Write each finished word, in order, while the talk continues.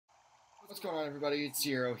What's going on, everybody? It's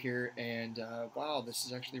ZieArrow here, and wow, this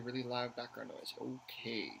is actually really loud background noise.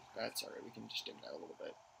 Okay, that's alright. We can just dim that a little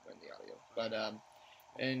bit in the audio. But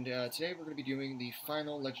today we're going to be doing the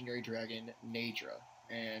final legendary dragon, Naydra,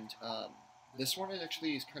 and this one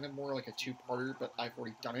is kind of more like a two-parter, but I've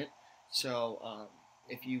already done it. So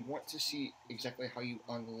if you want to see exactly how you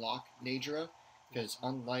unlock Naydra, because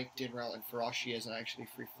unlike ZieArrow and Frost, she isn't actually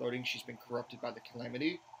free-floating. She's been corrupted by the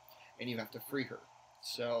Calamity, and you have to free her.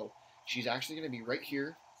 So she's actually going to be right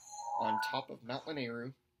here on top of Mount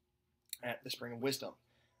Naydra at the Spring of Wisdom.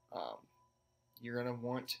 You're going to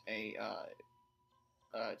want to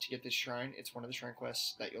get this shrine. It's one of the shrine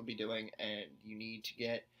quests that you'll be doing, and you need to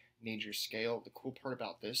get Naydra's scale. The cool part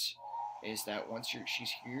about this is that once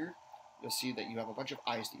she's here, you'll see that you have a bunch of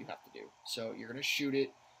eyes that you have to do. So you're going to shoot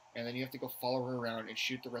it, and then you have to go follow her around and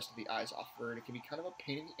shoot the rest of the eyes off her. And it can be kind of a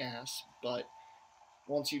pain in the ass, but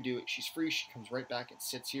once you do it, she's free. She comes right back and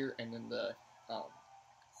sits here, and then the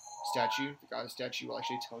statue, the goddess statue, will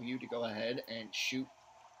actually tell you to go ahead and shoot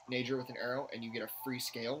Naydra with an arrow, and you get a free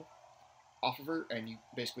scale off of her, and you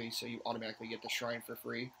automatically get the shrine for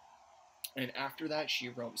free. And after that, she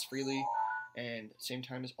roams freely, and same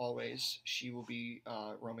time as always, she will be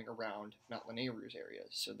roaming around Mount Naydru's area.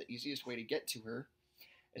 So the easiest way to get to her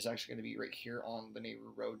is actually going to be right here on the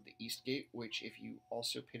Naydra Road, the East Gate, which if you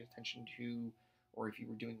also paid attention to, or if you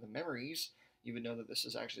were doing the memories, you would know that this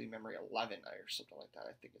is actually memory 11 or something like that.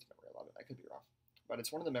 I think it's memory 11. I could be wrong. But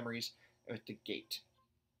it's one of the memories with the gate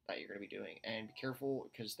that you're going to be doing. And be careful,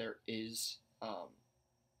 because there is a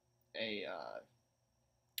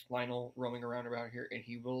Lionel roaming around here, and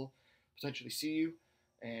he will potentially see you.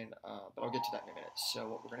 And but I'll get to that in a minute. So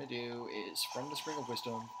what we're going to do is, from the Spring of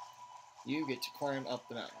Wisdom, you get to climb up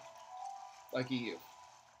the mountain. Lucky you.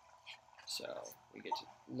 So we get to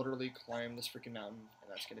literally climb this freaking mountain, and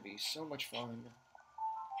that's going to be so much fun.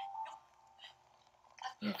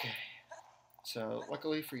 Okay. So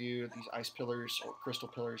luckily for you, these ice pillars, or crystal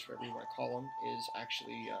pillars, whatever you want to call them, is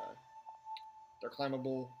actually, they're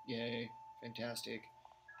climbable. Yay. Fantastic.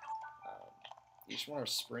 You just want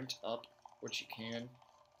to sprint up what you can,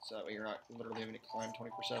 so that way you're not literally having to climb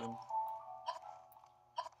 24/7.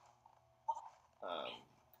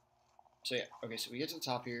 So yeah, okay, so we get to the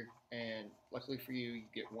top here, and luckily for you, you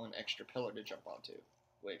get one extra pillar to jump onto,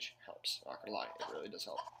 which helps. Not gonna lie, it really does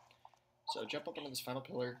help. So jump up onto this final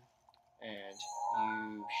pillar, and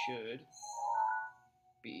you should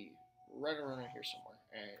be right around here somewhere.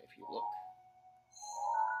 And if you look,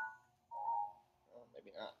 well,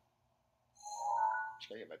 maybe not. Just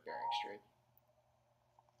gotta get my bearings straight.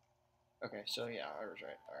 Okay, so yeah, I was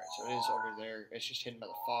right. Alright, so it is over there. It's just hidden by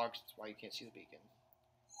the fog, so that's why you can't see the beacon.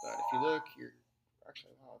 But if you look, you're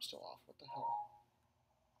actually, wow, I'm still off. What the hell?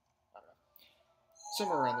 I don't know.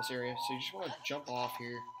 Somewhere around this area. So you just want to jump off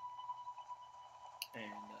here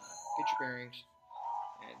and get your bearings.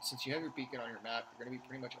 And since you have your beacon on your map, you're going to be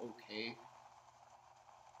pretty much okay.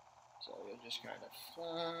 So you'll just kind of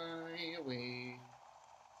fly away.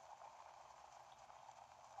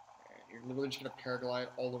 And you're literally just going to paraglide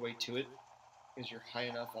all the way to it, because you're high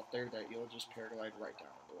enough up there that you'll just paraglide right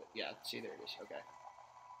down into it. Yeah, see, there it is. Okay.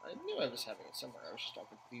 I knew I was having it somewhere. I was just all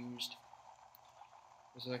confused.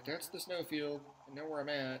 I was like, that's the snowfield. I know where I'm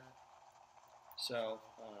at. So,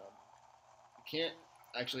 you can't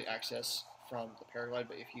actually access from the paraglide,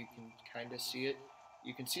 but if you can kind of see it,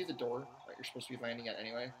 you can see the door that you're supposed to be landing at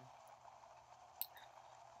anyway.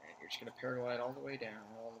 And you're just going to paraglide all the way down,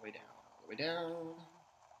 all the way down, all the way down.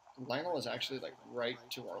 Lionel is actually like right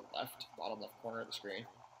to our left, bottom left corner of the screen.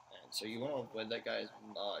 And so you want to avoid that guy as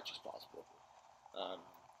much as possible.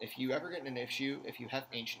 If you ever get in an issue, if you have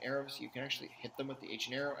ancient arrows, you can actually hit them with the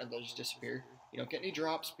ancient arrow and they'll just disappear. You don't get any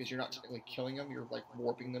drops because you're not technically killing them, you're like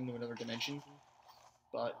warping them to another dimension.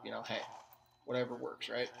 But, you know, hey, whatever works,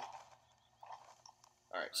 right?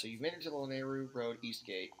 Alright, so you've made it to the Naydra Road East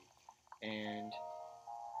Gate, and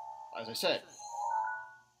as I said,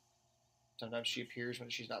 sometimes she appears when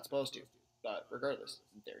she's not supposed to, but regardless,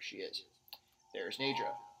 there she is. There's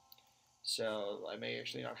Naydra. So I may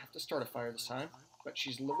actually not have to start a fire this time, but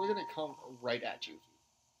she's literally going to come right at you.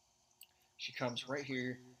 She comes right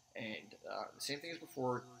here, and the same thing as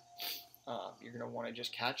before, you're going to want to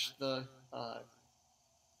just catch the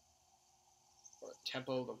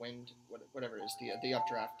tempo, the wind, whatever it is, the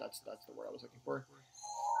updraft, that's the word I was looking for,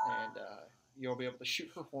 and you'll be able to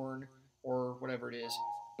shoot her horn, or whatever it is,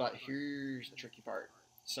 but here's the tricky part.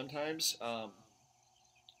 Sometimes, after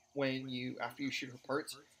you shoot her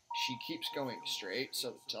parts, she keeps going straight,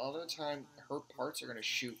 so a lot of the time, her parts are going to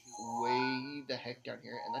shoot way the heck down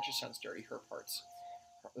here, and that just sounds dirty, her parts.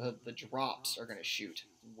 The drops are going to shoot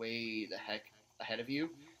way the heck ahead of you.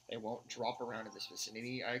 It won't drop around in this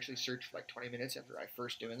vicinity. I actually searched for like 20 minutes after I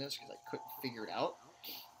first doing this because I couldn't figure it out,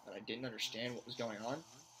 and I didn't understand what was going on.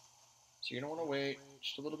 So you're going to want to wait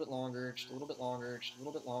just a little bit longer, just a little bit longer, just a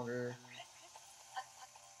little bit longer.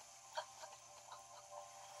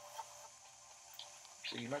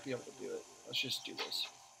 So you might be able to do it. Let's just do this.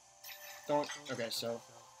 Don't, okay, so,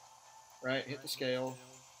 right, hit the scale,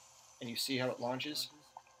 and you see how it launches?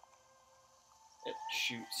 It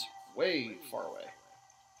shoots way far away.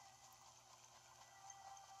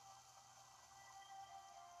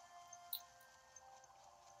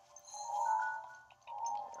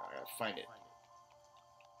 I gotta find it.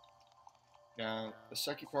 Now, the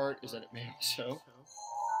sucky part is that it may also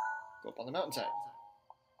go up on the mountainside.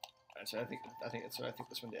 And so I think that's what I think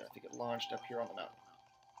this one did. I think it launched up here on the mountain.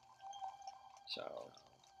 So,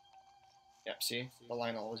 yep, see? The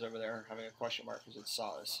Lionel was over there having a question mark because it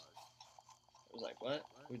saw us. It was like, what?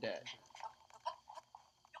 Who dead?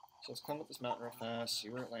 So let's climb up this mountain real fast, see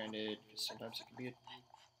where it landed, because sometimes it can be a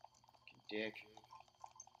dick.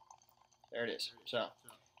 There it is. So,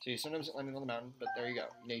 see, sometimes it landed on the mountain, but there you go.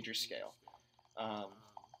 Naydra scale.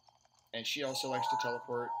 And she also likes to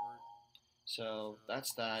teleport. So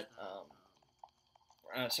that's that.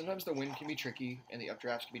 Sometimes the wind can be tricky and the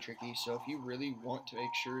updrafts can be tricky. So if you really want to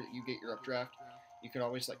make sure that you get your updraft, you can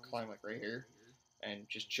always like climb like right here and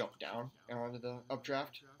just jump down onto the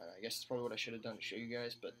updraft. I guess that's probably what I should have done to show you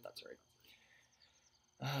guys, but that's alright.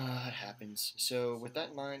 It happens. So with that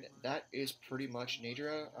in mind, that is pretty much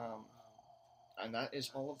Naydra. And that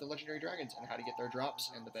is all of the legendary dragons and how to get their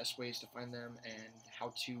drops and the best ways to find them and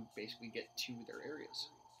how to basically get to their areas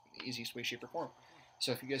in the easiest way, shape, or form.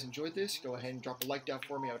 So if you guys enjoyed this, go ahead and drop a like down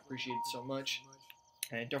for me. I would appreciate it so much.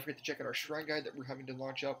 And don't forget to check out our shrine guide that we're having to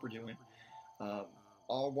launch up. We're doing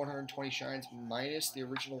all 120 shrines minus the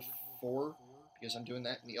original 4 because I'm doing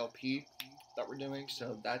that in the LP that we're doing.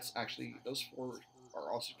 So that's actually, those 4 are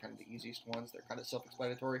also kind of the easiest ones. They're kind of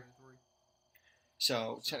self-explanatory.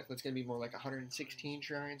 So technically it's going to be more like 116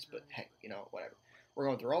 shrines, but hey, you know, whatever. We're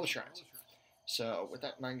going through all the shrines. So with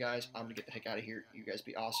that in mind, guys, I'm going to get the heck out of here. You guys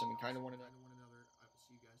be awesome and kind of want to know.